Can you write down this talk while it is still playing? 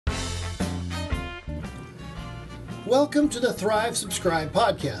Welcome to the Thrive Subscribe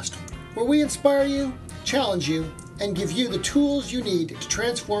podcast, where we inspire you, challenge you, and give you the tools you need to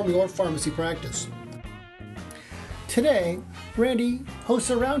transform your pharmacy practice. Today, Randy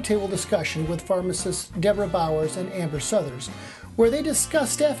hosts a roundtable discussion with pharmacists Deborah Bowers and Amber Suthers, where they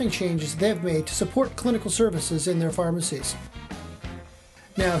discuss staffing changes they've made to support clinical services in their pharmacies.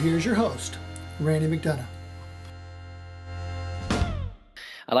 Now here's your host, Randy McDonough.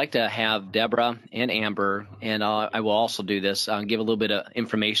 I'd like to have Deborah and Amber, and I will also do this, give a little bit of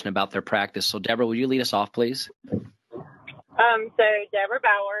information about their practice. So, Deborah, will you lead us off, please? So, Deborah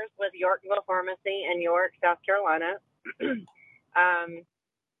Bowers with Yorkville Pharmacy in York, South Carolina.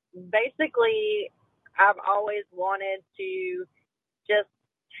 Basically, I've always wanted to just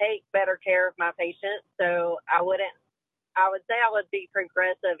take better care of my patients. So, I would say I would be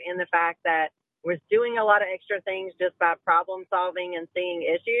progressive in the fact that was doing a lot of extra things just by problem solving and seeing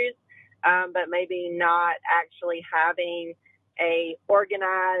issues, but maybe not actually having a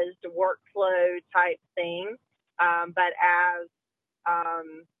organized workflow type thing. But as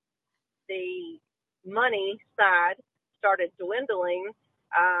the money side started dwindling,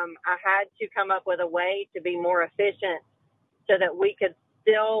 I had to come up with a way to be more efficient so that we could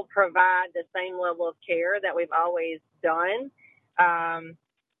still provide the same level of care that we've always done,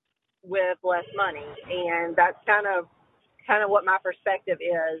 with less money. And that's kind of what my perspective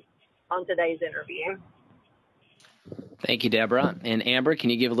is on today's interview. Thank you, Deborah. And Amber, can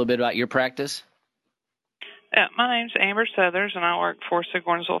you give a little bit about your practice? My name's Amber Suthers, and I work for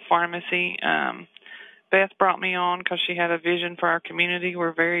Sigourneyville Pharmacy. Beth brought me on because she had a vision for our community.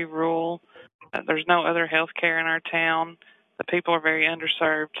 We're very rural. There's no other health care in our town. The people are very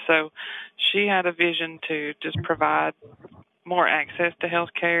underserved. So she had a vision to just provide more access to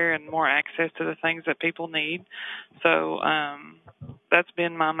health care and more access to the things that people need. So that's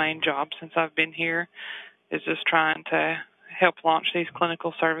been my main job since I've been here, is just trying to help launch these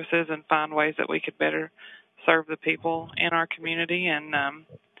clinical services and find ways that we could better serve the people in our community. And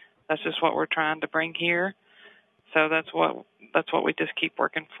that's just what we're trying to bring here. So that's what we just keep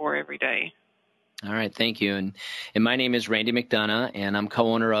working for every day. All right, thank you. And my name is Randy McDonough, and I'm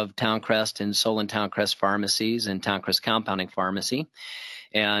co-owner of Towncrest and Solon Towncrest Pharmacies and Towncrest Compounding Pharmacy.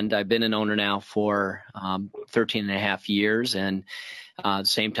 And I've been an owner now for 13 and a half years. And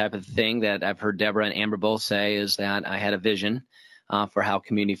same type of thing that I've heard Deborah and Amber both say is that I had a vision for how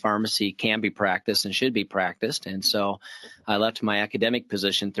community pharmacy can be practiced and should be practiced. And so I left my academic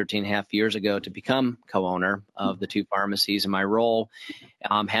position 13 and a half years ago to become co-owner of the two pharmacies. And my role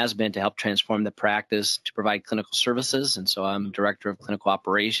has been to help transform the practice to provide clinical services. And so I'm director of clinical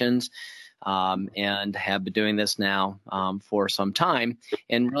operations and have been doing this now for some time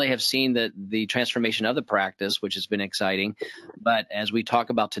and really have seen the transformation of the practice, which has been exciting. But as we talk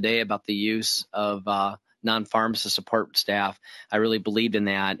about today about the use of non-pharmacist support staff, I really believed in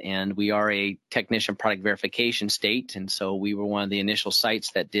that, and we are a technician product verification state, and so we were one of the initial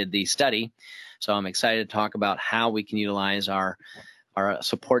sites that did the study. So I'm excited to talk about how we can utilize our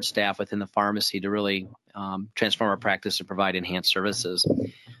support staff within the pharmacy to really transform our practice and provide enhanced services.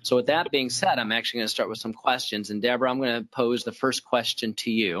 So with that being said, I'm actually going to start with some questions, and Deborah, I'm going to pose the first question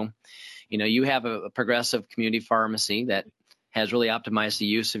to you. You know, you have a progressive community pharmacy that has really optimized the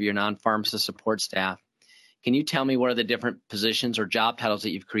use of your non-pharmacist support staff. Can you tell me what are the different positions or job titles that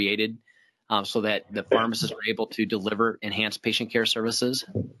you've created so that the pharmacists are able to deliver enhanced patient care services?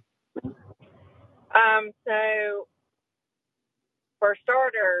 So for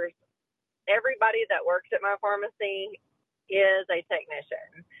starters, everybody that works at my pharmacy is a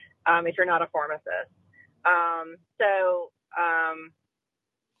technician, if you're not a pharmacist.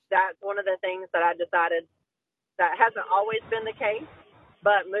 That's one of the things that I decided that hasn't always been the case,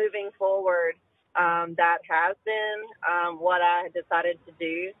 but moving forward, that has been what I decided to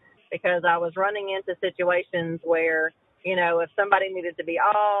do, because I was running into situations where, you know, if somebody needed to be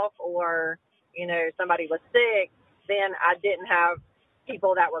off or, you know, somebody was sick, then I didn't have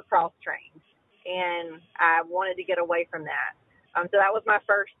people that were cross-trained, and I wanted to get away from that. So that was my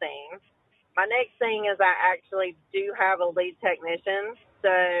first thing. My next thing is I actually do have a lead technician.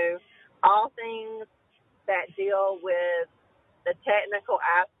 So all things that deal with the technical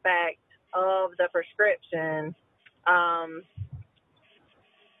aspect of the prescription,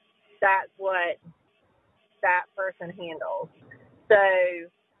 that's what that person handles. So,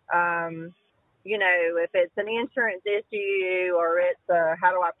 you know, if it's an insurance issue or it's a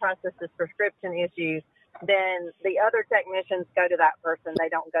how do I process this prescription issue, then the other technicians go to that person. They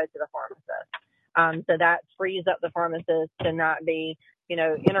don't go to the pharmacist. So that frees up the pharmacist to not be, you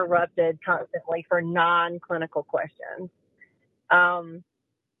know, interrupted constantly for non-clinical questions.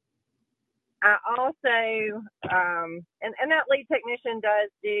 I also, and that lead technician does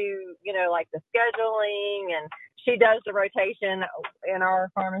do, like the scheduling, and she does the rotation in our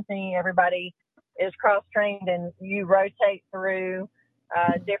pharmacy. Everybody is cross-trained, and you rotate through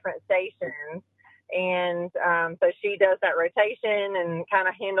different stations. And so she does that rotation and kind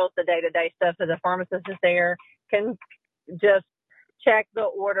of handles the day-to-day stuff. So the pharmacist is there, can just check the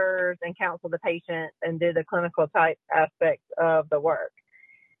orders and counsel the patient and do the clinical type aspects of the work.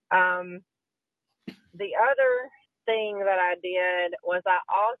 The other thing that I did was I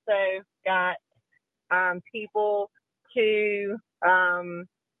also got people to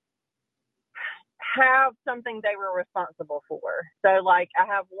have something they were responsible for. So, like, I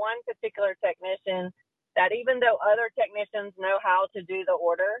have one particular technician that, even though other technicians know how to do the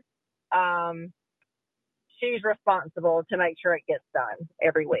order, she's responsible to make sure it gets done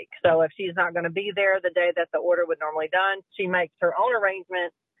every week. So if she's not going to be there the day that the order would normally done, she makes her own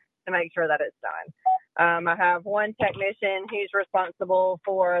arrangements to make sure that it's done. I have one technician who's responsible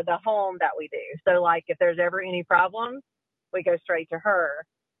for the home that we do. So, like, if there's ever any problems, we go straight to her.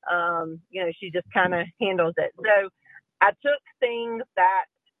 She just kind of handles it. So I took things that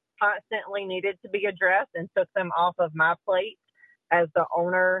constantly needed to be addressed and took them off of my plate as the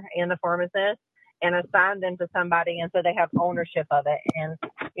owner and the pharmacist, and assigned them to somebody, and so they have ownership of it. And,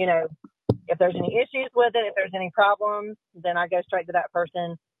 if there's any issues with it, if there's any problems, then I go straight to that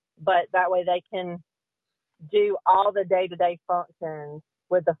person. But that way they can do all the day-to-day functions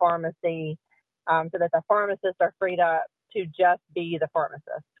with the pharmacy, so that the pharmacists are freed up to just be the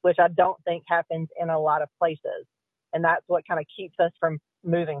pharmacist, which I don't think happens in a lot of places. And that's what kind of keeps us from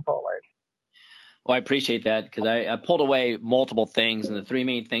moving forward. Well, I appreciate that, because I pulled away multiple things, and the three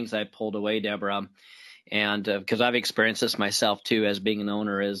main things I pulled away, Deborah, and because I've experienced this myself too as being an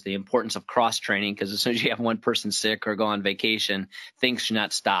owner, is the importance of cross-training, because as soon as you have one person sick or go on vacation, things should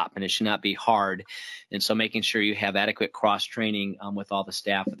not stop, and it should not be hard. And so making sure you have adequate cross-training with all the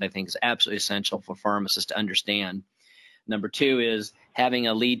staff, that I think is absolutely essential for pharmacists to understand. Number two is having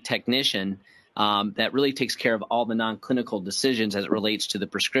a lead technician that really takes care of all the non-clinical decisions as it relates to the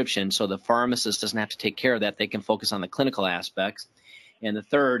prescription. So the pharmacist doesn't have to take care of that. They can focus on the clinical aspects. And the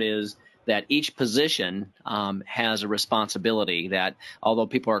third is that each position has a responsibility, that although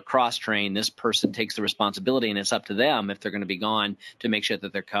people are cross-trained, this person takes the responsibility, and it's up to them, if they're going to be gone, to make sure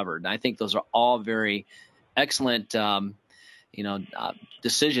that they're covered. And I think those are all very excellent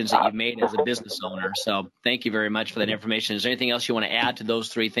decisions that you've made as a business owner. So thank you very much for that information. Is there anything else you want to add to those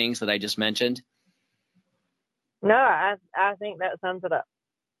three things that I just mentioned? No, I think that sums it up.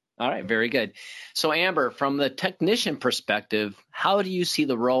 All right, very good. So Amber, from the technician perspective, how do you see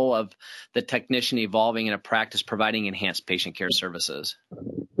the role of the technician evolving in a practice providing enhanced patient care services?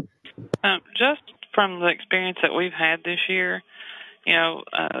 Just from the experience that we've had this year,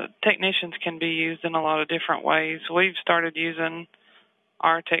 technicians can be used in a lot of different ways. We've started using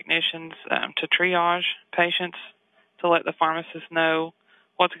our technicians to triage patients, to let the pharmacist know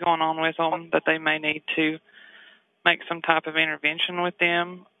what's going on with them, that they may need to make some type of intervention with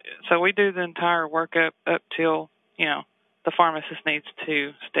them. So we do the entire workup up till, the pharmacist needs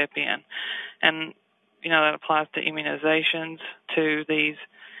to step in. And, that applies to immunizations, to these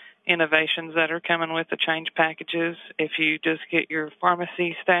innovations that are coming with the change packages. If you just get your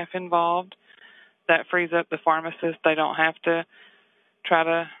pharmacy staff involved, that frees up the pharmacist. They don't have to try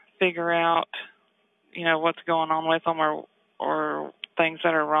to figure out, what's going on with them or things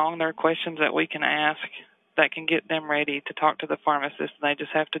that are wrong. There are questions that we can ask that can get them ready to talk to the pharmacist, and they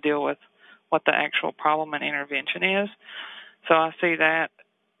just have to deal with what the actual problem and intervention is. So I see that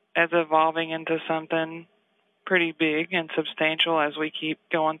as evolving into something pretty big and substantial as we keep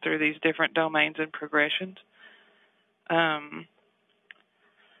going through these different domains and progressions. I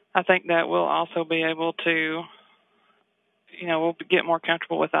think that we'll also be able to, we'll get more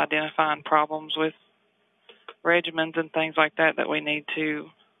comfortable with identifying problems with regimens and things like that we need to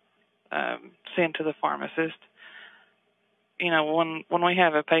send to the pharmacist. When we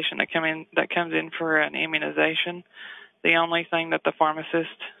have a patient that comes in for an immunization, the only thing that the pharmacist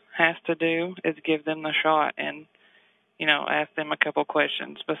has to do is give them the shot and, ask them a couple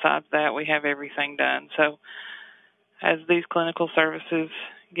questions. Besides that, we have everything done. So as these clinical services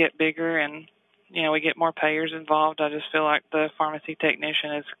get bigger and, we get more payers involved, I just feel like the pharmacy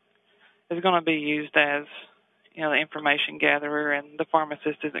technician is going to be used as, the information gatherer, and the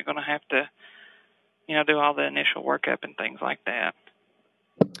pharmacist isn't going to have to, do all the initial workup and things like that.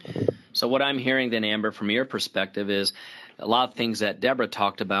 So what I'm hearing then, Amber, from your perspective is a lot of things that Deborah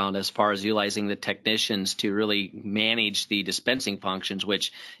talked about as far as utilizing the technicians to really manage the dispensing functions,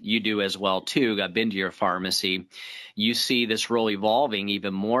 which you do as well, too. I've been to your pharmacy. You see this role evolving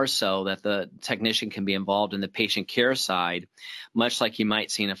even more so that the technician can be involved in the patient care side, much like you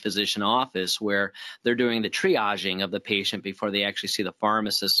might see in a physician office where they're doing the triaging of the patient before they actually see the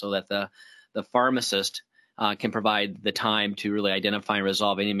pharmacist, so that the pharmacist can provide the time to really identify and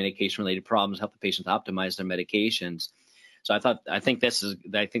resolve any medication-related problems, help the patients optimize their medications. So I think that's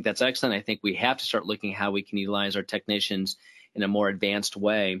excellent. I think we have to start looking how we can utilize our technicians in a more advanced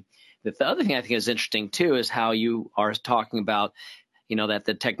way. The other thing I think is interesting too is how you are talking about, that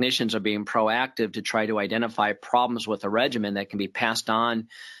the technicians are being proactive to try to identify problems with a regimen that can be passed on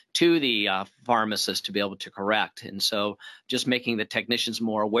to the pharmacist to be able to correct. And so just making the technicians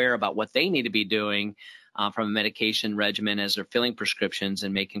more aware about what they need to be doing from a medication regimen as they're filling prescriptions,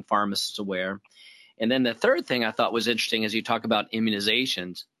 and making pharmacists aware. And then the third thing I thought was interesting is you talk about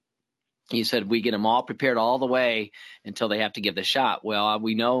immunizations. You said we get them all prepared all the way until they have to give the shot. Well,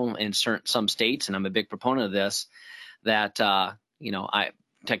 we know in some states, and I'm a big proponent of this, that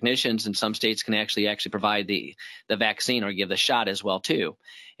technicians in some states can actually provide the vaccine or give the shot as well too.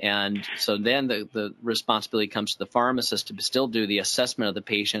 And so then the responsibility comes to the pharmacist to still do the assessment of the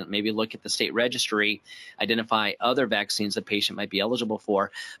patient, maybe look at the state registry, identify other vaccines the patient might be eligible for,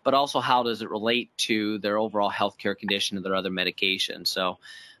 but also how does it relate to their overall healthcare condition and their other medications. So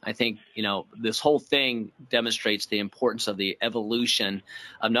I think, this whole thing demonstrates the importance of the evolution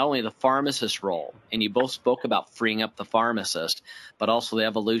of not only the pharmacist role, and you both spoke about freeing up the pharmacist, but also the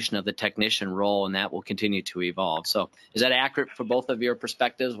evolution of the technician role, and that will continue to evolve. So is that accurate for both of your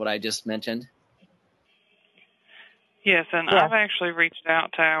perspectives, what I just mentioned? Yes, and yeah. I've actually reached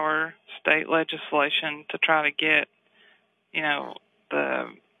out to our state legislation to try to get, the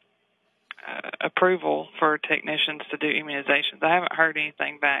approval for technicians to do immunizations. I haven't heard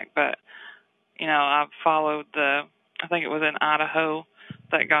anything back, but, I've followed I think it was in Idaho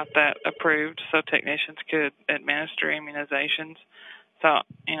that got that approved so technicians could administer immunizations. So,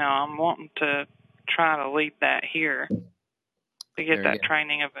 I'm wanting to try to lead that here to get that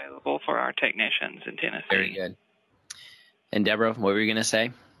training available for our technicians in Tennessee. Very good. And Deborah, what were you going to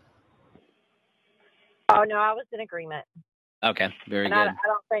say? Oh, no, I was in agreement. Okay, very good. I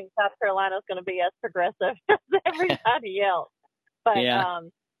don't think South Carolina is going to be as progressive as everybody else. But yeah.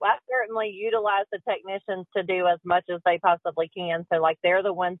 I certainly utilize the technicians to do as much as they possibly can. So, they're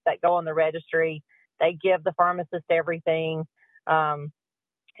the ones that go on the registry. They give the pharmacist everything.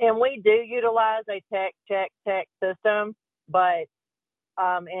 And we do utilize a check system, but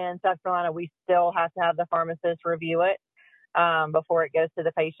in South Carolina, we still have to have the pharmacist review it before it goes to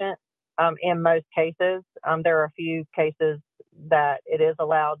the patient. In most cases, there are a few cases that it is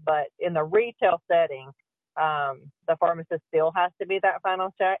allowed, but in the retail setting, the pharmacist still has to be that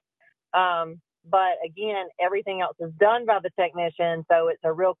final check. But again, everything else is done by the technician, so it's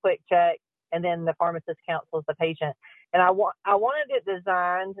a real quick check, and then the pharmacist counsels the patient. And I wanted it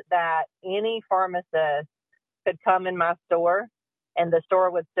designed that any pharmacist could come in my store, and the store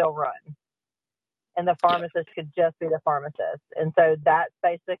would still run, and the pharmacist could just be the pharmacist. And so that's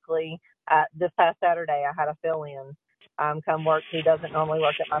basically this past Saturday, I had a fill-in come work who doesn't normally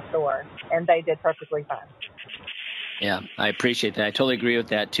work at my store, and they did perfectly fine. Yeah, I appreciate that. I totally agree with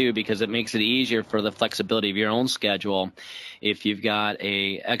that too, because it makes it easier for the flexibility of your own schedule if you've got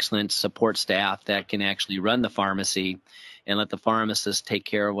a excellent support staff that can actually run the pharmacy and let the pharmacist take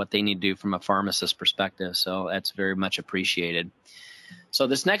care of what they need to do from a pharmacist perspective. So that's very much appreciated. So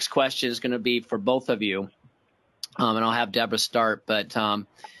this next question is going to be for both of you, and I'll have Deborah start. But can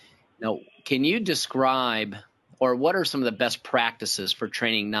you describe, or what are some of the best practices for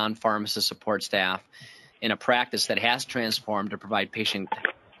training non-pharmacist support staff in a practice that has transformed to provide patient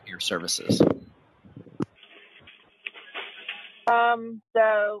care services?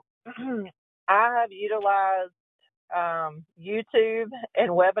 So I have utilized YouTube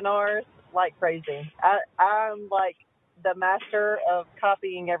and webinars like crazy. I'm like the master of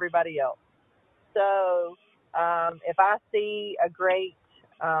copying everybody else. So if I see a great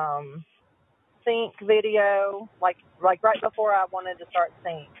sync video, like right before I wanted to start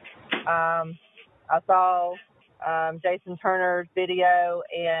sync, I saw Jason Turner's video,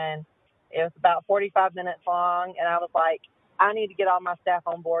 and it was about 45 minutes long, and I was like, I need to get all my staff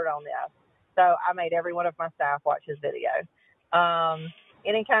on board on this. So I made every one of my staff watch his video.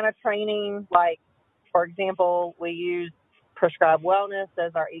 Any kind of training, like, for example, we use Prescribe Wellness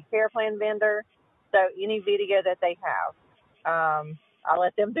as our e-care plan vendor. So any video that they have, I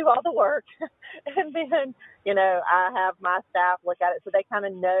let them do all the work. And then, I have my staff look at it so they kind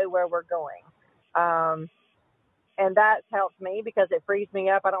of know where we're going. And that helps me because it frees me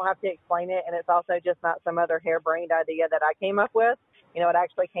up. I don't have to explain it. And it's also just not some other harebrained idea that I came up with. It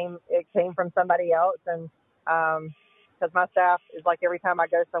actually came from somebody else. And because my staff is like, every time I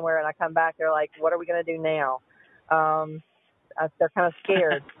go somewhere and I come back, they're like, what are we going to do now? They're kind of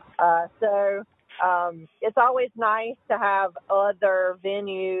scared. So it's always nice to have other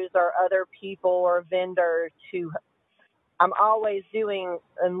venues or other people or vendors to, I'm always doing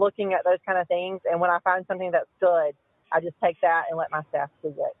and looking at those kind of things. And when I find something that's good, I just take that and let my staff see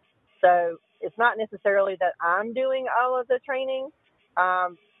it. So it's not necessarily that I'm doing all of the training,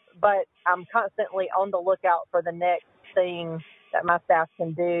 but I'm constantly on the lookout for the next thing that my staff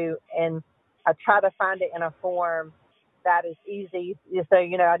can do. And I try to find it in a form that is easy. So,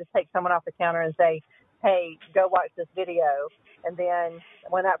 I just take someone off the counter and say, hey, go watch this video. And then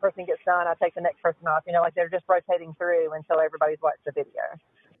when that person gets done, I take the next person off. Like they're just rotating through until everybody's watched the video.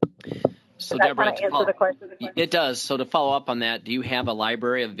 So, Does that Deborah, kind of answer the question? It does. So to follow up on that, do you have a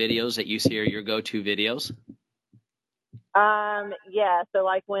library of videos that you see are your go-to videos? Yeah. So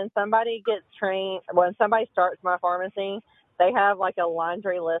like when somebody gets trained, when somebody starts my pharmacy, they have like a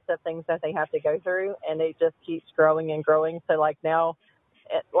laundry list of things that they have to go through, and it just keeps growing and growing. So like now,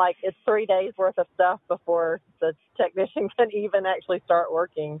 it's 3 days worth of stuff before the technician can even actually start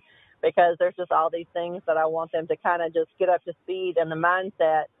working, because there's just all these things that I want them to kind of just get up to speed and the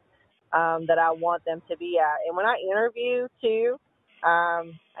mindset that I want them to be at. And when I interview too,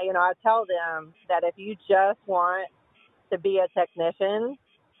 I tell them that if you just want to be a technician,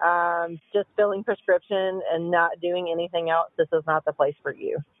 just filling prescription and not doing anything else, this is not the place for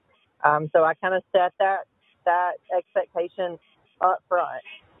you. So I kind of set that expectation up front,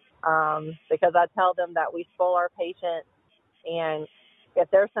 because I tell them that we spoil our patients, and if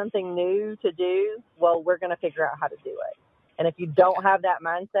there's something new to do, well, we're going to figure out how to do it. And if you don't have that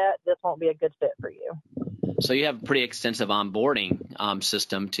mindset, this won't be a good fit for you. So you have a pretty extensive onboarding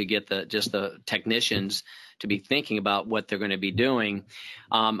system to get the technicians to be thinking about what they're going to be doing.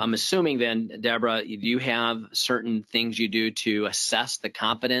 I'm assuming then, Deborah, you have certain things you do to assess the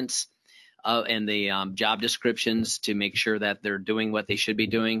competence and the job descriptions to make sure that they're doing what they should be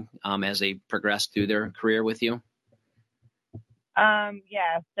doing as they progress through their career with you?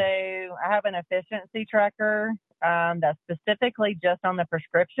 Yeah, so I have an efficiency tracker that's specifically just on the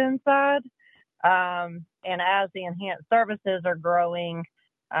prescription side. And as the enhanced services are growing,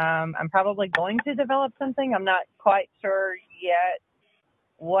 I'm probably going to develop something. I'm not quite sure yet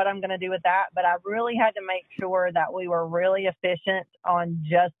what I'm going to do with that, but I really had to make sure that we were really efficient on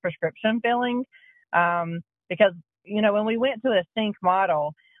just prescription filling, because, when we went to a sync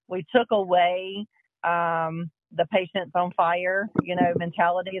model, we took away the patients on fire,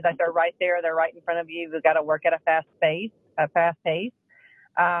 mentality that they're right there, they're right in front of you. We've got to work at a fast pace.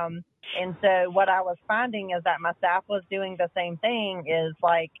 And so what I was finding is that my staff was doing the same thing, is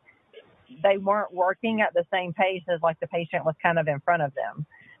like they weren't working at the same pace as like the patient was kind of in front of them.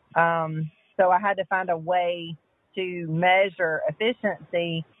 So I had to find a way to measure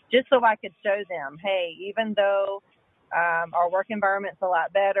efficiency just so I could show them, hey, even though our work environment's a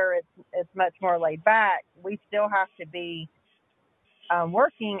lot better, it's much more laid back, we still have to be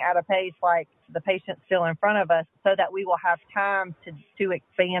working at a pace like the patient's still in front of us, so that we will have time to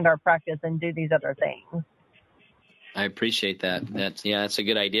expand our practice and do these other things. I appreciate that. That's a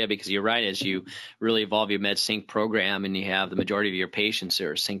good idea, because you're right. As you really evolve your MedSync program and you have the majority of your patients that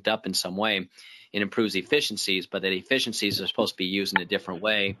are synced up in some way, it improves efficiencies, but that efficiencies are supposed to be used in a different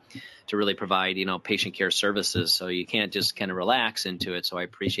way to really provide, patient care services. So you can't just kind of relax into it. So I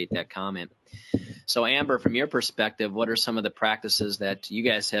appreciate that comment. So Amber, from your perspective, what are some of the practices that you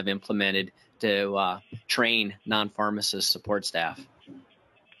guys have implemented to train non-pharmacist support staff?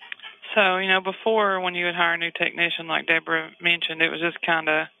 So, before, when you would hire a new technician, like Deborah mentioned, it was just kind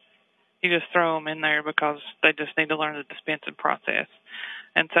of, you just throw them in there because they just need to learn the dispensing process.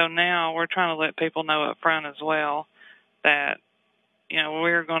 And so now we're trying to let people know up front as well that,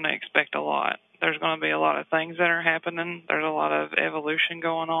 we're going to expect a lot. There's going to be a lot of things that are happening. There's a lot of evolution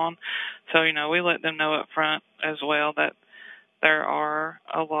going on. So, we let them know up front as well that there are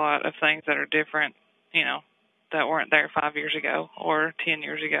a lot of things that are different, that weren't there 5 years ago or 10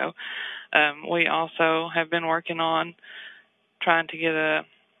 years ago. We also have been working on trying to get a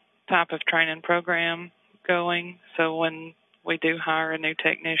type of training program going. So when we do hire a new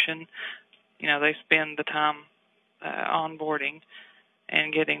technician, they spend the time onboarding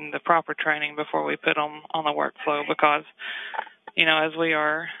and getting the proper training before we put them on the workflow, because, as we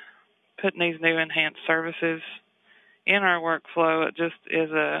are putting these new enhanced services in our workflow, it just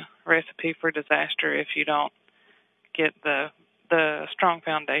is a recipe for disaster if you don't get the strong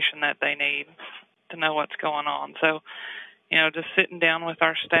foundation that they need to know what's going on. So, just sitting down with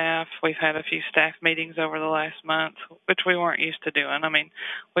our staff. We've had a few staff meetings over the last month, which we weren't used to doing. I mean,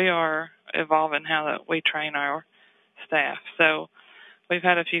 we are evolving how we train our staff. So we've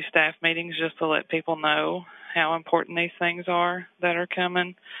had a few staff meetings just to let people know how important these things are that are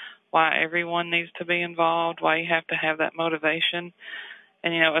coming, why everyone needs to be involved, why you have to have that motivation,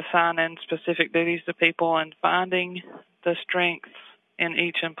 and, assigning specific duties to people and finding the strengths in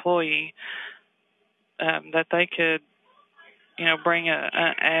each employee that they could, bring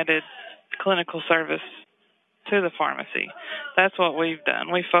an added clinical service to the pharmacy. That's what we've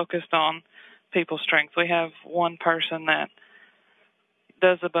done. We focused on people's strengths. We have one person that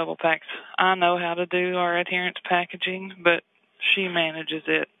does the bubble packs. I know how to do our adherence packaging, but she manages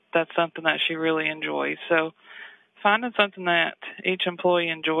it. That's something that she really enjoys. So finding something that each employee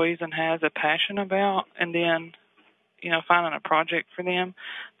enjoys and has a passion about, and then, finding a project for them,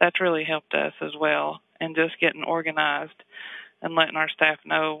 that's really helped us as well. And just getting organized and letting our staff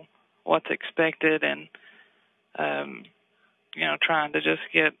know what's expected and, trying to just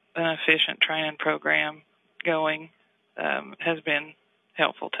get an efficient training program going has been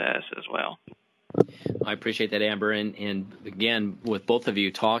helpful to us as well. I appreciate that, Amber. And again, with both of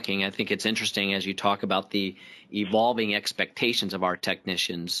you talking, I think it's interesting as you talk about the evolving expectations of our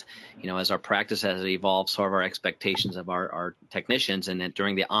technicians. As our practice has evolved, so have our expectations of our technicians, and that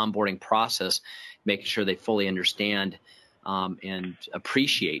during the onboarding process, making sure they fully understand and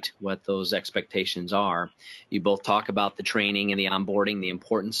appreciate what those expectations are. You both talk about the training and the onboarding, the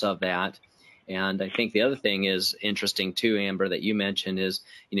importance of that. And I think the other thing is interesting too, Amber, that you mentioned is,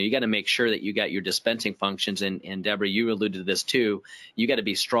 you got to make sure that you got your dispensing functions. And Deborah, you alluded to this too. You got to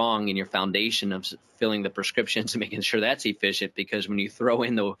be strong in your foundation of filling the prescriptions and making sure that's efficient, because when you throw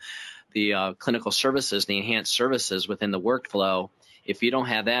in the clinical services, the enhanced services within the workflow, if you don't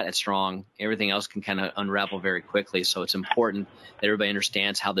have that strong, everything else can kind of unravel very quickly. So it's important that everybody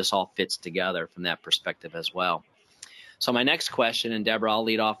understands how this all fits together from that perspective as well. So my next question, and Deborah, I'll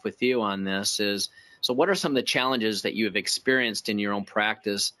lead off with you on this, is, so what are some of the challenges that you have experienced in your own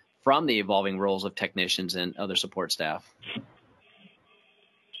practice from the evolving roles of technicians and other support staff?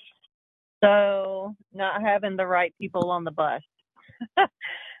 So not having the right people on the bus.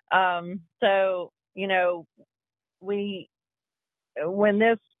 When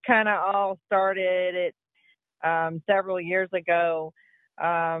this kind of all started several years ago,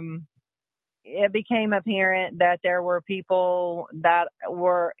 it became apparent that there were people that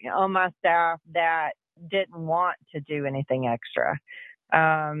were on my staff that didn't want to do anything extra.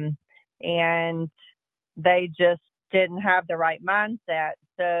 And they just didn't have the right mindset.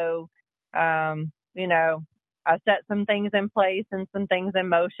 So, I set some things in place and some things in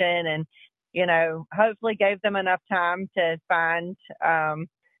motion, and, hopefully gave them enough time to find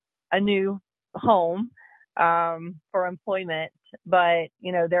a new home for employment. But,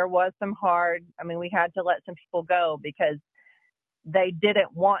 there was we had to let some people go because they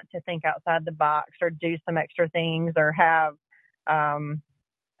didn't want to think outside the box or do some extra things or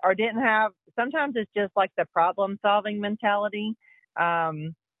didn't have, sometimes it's just like the problem solving mentality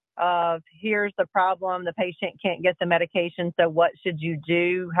of here's the problem, the patient can't get the medication, so what should you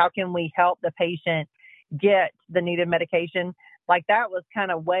do? How can we help the patient get the needed medication? Like that was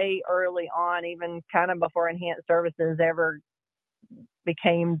kind of way early on, even kind of before enhanced services ever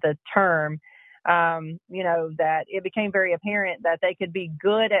became the term, that it became very apparent that they could be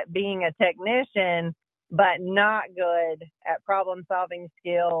good at being a technician, but not good at problem solving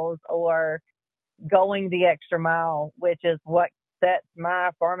skills or going the extra mile, which is what sets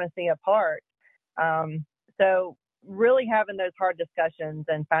my pharmacy apart. So really having those hard discussions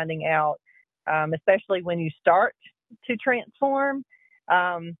and finding out, especially when you start to transform,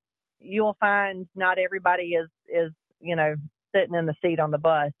 you'll find not everybody is sitting in the seat on the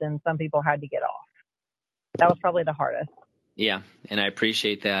bus, and some people had to get off. That was probably the hardest. Yeah, and I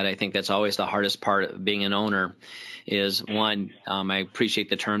appreciate that. I think that's always the hardest part of being an owner is, one, I appreciate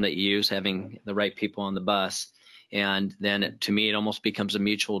the term that you use, having the right people on the bus. And then to me, it almost becomes a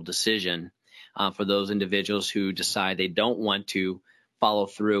mutual decision for those individuals who decide they don't want to follow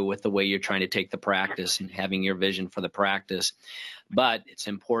through with the way you're trying to take the practice and having your vision for the practice. But it's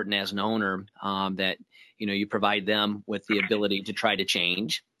important as an owner that, you provide them with the ability to try to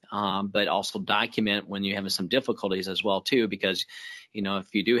change, but also document when you're having some difficulties as well, too, because,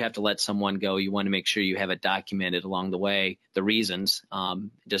 if you do have to let someone go, you want to make sure you have it documented along the way, the reasons,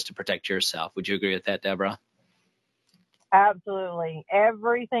 just to protect yourself. Would you agree with that, Deborah? Absolutely.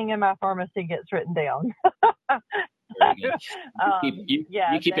 Everything in my pharmacy gets written down. Very good. You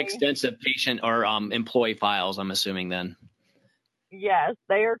keep they, extensive patient or employee files, I'm assuming then. yes,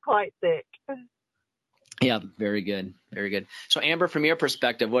 they are quite thick. Yeah, very good. Very good. So Amber, from your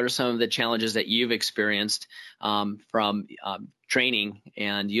perspective, what are some of the challenges that you've experienced from training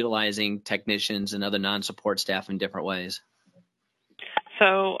and utilizing technicians and other non-support staff in different ways?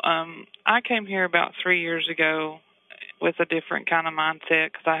 So I came here about 3 years ago with a different kind of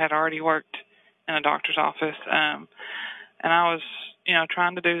mindset because I had already worked in a doctor's office. And I was,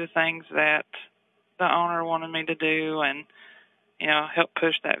 trying to do the things that the owner wanted me to do and, help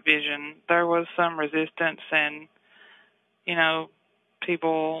push that vision. There was some resistance and,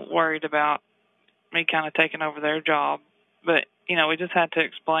 people worried about me kind of taking over their job. But, we just had to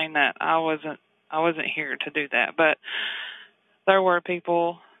explain that I wasn't here to do that. But there were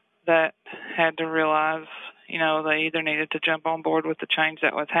people that had to realize, they either needed to jump on board with the change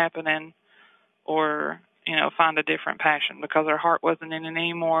that was happening or, find a different passion because their heart wasn't in it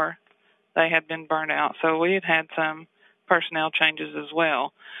anymore. They had been burned out. So we had some personnel changes as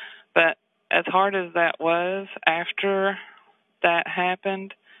well. But as hard as that was, after that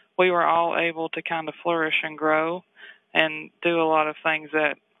happened, we were all able to kind of flourish and grow and do a lot of things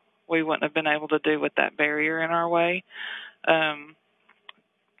that we wouldn't have been able to do with that barrier in our way.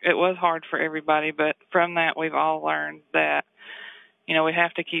 It was hard for everybody, but from that we've all learned that, we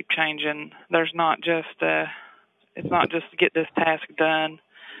have to keep changing. There's not just, it's not just to get this task done,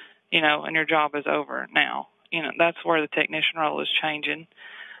 and your job is over now. That's where the technician role is changing.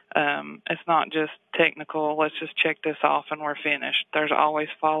 It's not just technical, let's just check this off and we're finished. There's always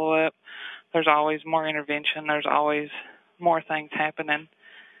follow-up. There's always more intervention. There's always more things happening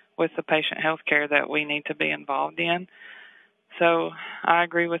with the patient health care that we need to be involved in. So I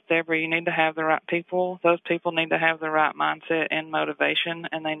agree with Deborah. You need to have the right people. Those people need to have the right mindset and motivation,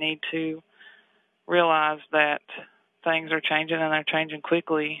 and they need to realize that things are changing and they're changing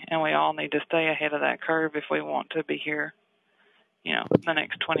quickly, and we all need to stay ahead of that curve if we want to be here, the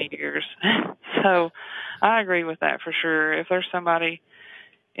next 20 years. So I agree with that for sure. If there's somebody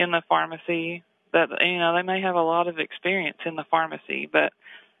in the pharmacy that, they may have a lot of experience in the pharmacy, but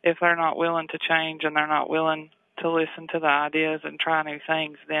if they're not willing to change and they're not willing to listen to the ideas and try new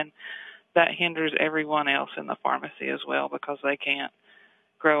things, then that hinders everyone else in the pharmacy as well because they can't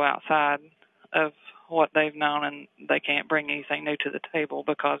grow outside of what they've known and they can't bring anything new to the table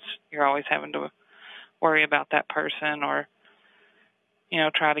because you're always having to worry about that person or,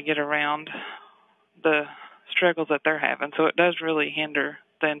 try to get around the struggles that they're having. So it does really hinder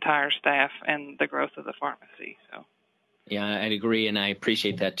the entire staff and the growth of the pharmacy. So. Yeah, I'd agree, and I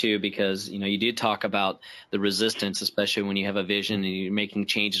appreciate that too because, you did talk about the resistance, especially when you have a vision and you're making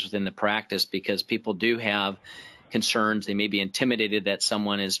changes within the practice because people do have concerns. They may be intimidated that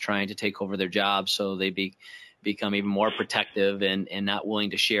someone is trying to take over their job, so they become even more protective and not willing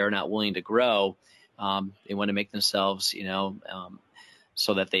to share, not willing to grow. They want to make themselves,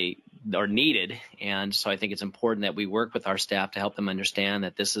 so that they are needed. And so I think it's important that we work with our staff to help them understand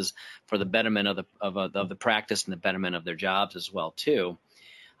that this is for the betterment of the practice and the betterment of their jobs as well too.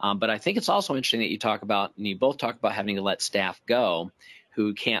 But I think it's also interesting that you both talk about having to let staff go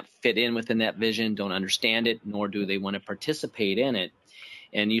who can't fit in within that vision, don't understand it, nor do they want to participate in it.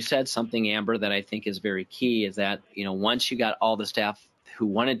 And you said something, Amber, that I think is very key is that, once you got all the staff who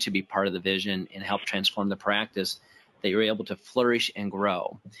wanted to be part of the vision and help transform the practice, that you're able to flourish and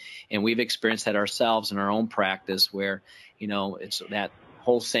grow. And we've experienced that ourselves in our own practice where, it's that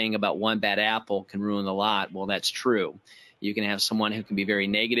whole saying about one bad apple can ruin the lot. Well, that's true. You can have someone who can be very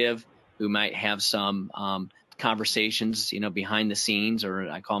negative, who might have some conversations, behind the scenes, or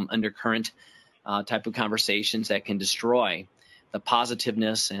I call them undercurrent type of conversations that can destroy the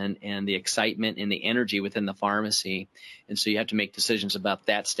positiveness and the excitement and the energy within the pharmacy. And so you have to make decisions about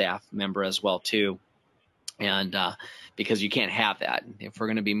that staff member as well, too. And because you can't have that. If we're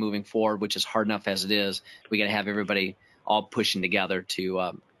going to be moving forward, which is hard enough as it is, we got to have everybody all pushing together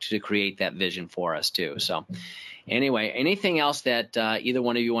to create that vision for us too. So anyway, anything else that either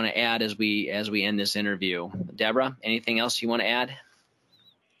one of you want to add as we end this interview? Deborah, anything else you want to add?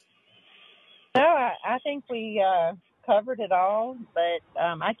 No, I think we covered it all, but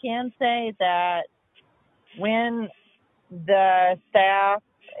I can say that when the staff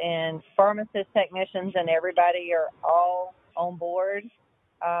and pharmacist technicians and everybody are all on board,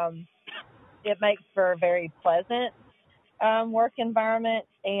 it makes for a very pleasant work environment.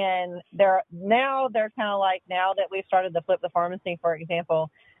 And they're kind of like, now that we've started to flip the pharmacy, for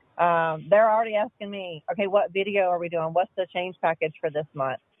example, they're already asking me, okay, what video are we doing? What's the change package for this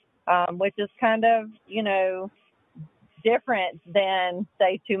month? Which is kind of, different than,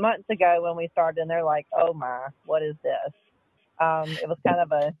 say, 2 months ago when we started, and they're like, oh, my, what is this? It was kind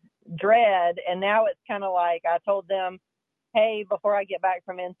of a dread, and now it's kind of like I told them, hey, before I get back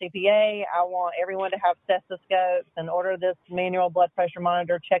from NCPA, I want everyone to have stethoscopes and order this manual blood pressure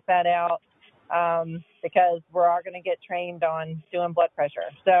monitor, check that out, because we're all going to get trained on doing blood pressure.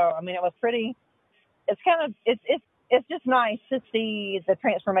 So, I mean, it was pretty, it's just nice to see the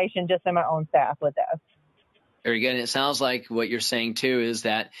transformation just in my own staff with this. Very good. And it sounds like what you're saying, too, is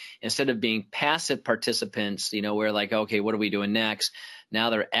that instead of being passive participants, we're like, okay, what are we doing next? Now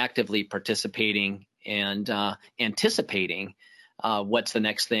they're actively participating and anticipating what's the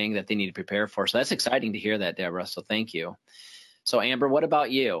next thing that they need to prepare for. So that's exciting to hear that, Deborah. So thank you. So, Amber, what about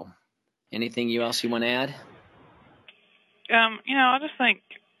you? Anything else you want to add? I just think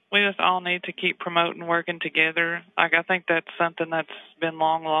we just all need to keep promoting working together. Like, I think that's something that's been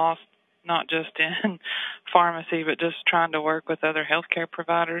long lost, not just in pharmacy, but just trying to work with other healthcare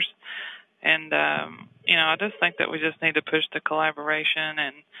providers. And, I just think that we just need to push the collaboration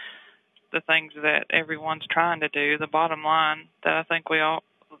and the things that everyone's trying to do. The bottom line that I think we are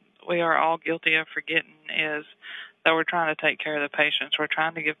all guilty of forgetting is that we're trying to take care of the patients. We're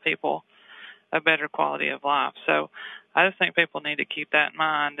trying to give people a better quality of life. So I just think people need to keep that in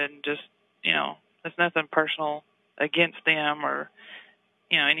mind, and just, there's nothing personal against them or,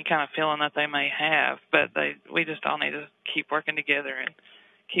 any kind of feeling that they may have, but we just all need to keep working together and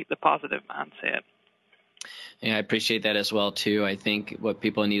keep the positive mindset. Yeah, I appreciate that as well, too. I think what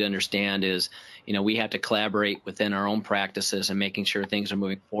people need to understand is, we have to collaborate within our own practices and making sure things are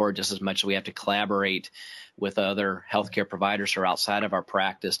moving forward just as much as we have to collaborate with other healthcare providers who are outside of our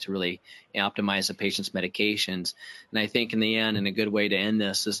practice to really optimize the patient's medications. And I think in the end, and a good way to end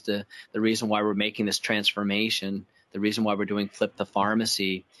this is the reason why we're making this transformation. The reason why we're doing Flip the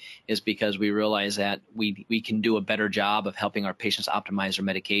Pharmacy is because we realize that we can do a better job of helping our patients optimize their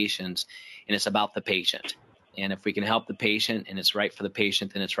medications, and it's about the patient. And if we can help the patient and it's right for the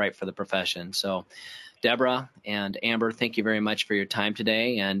patient, then it's right for the profession. So, Deborah and Amber, thank you very much for your time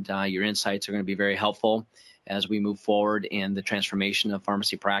today, and your insights are going to be very helpful as we move forward in the transformation of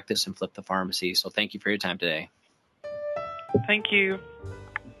pharmacy practice and Flip the Pharmacy. So thank you for your time today. Thank you.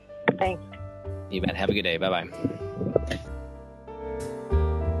 Thanks. You bet. Have a good day. Bye-bye.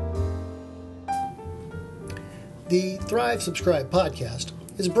 The Thrive Subscribe podcast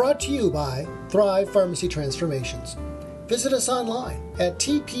is brought to you by Thrive Pharmacy Transformations. Visit us online at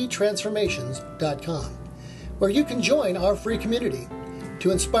tptransformations.com, where you can join our free community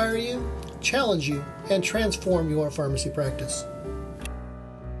to inspire you, challenge you, and transform your pharmacy practice.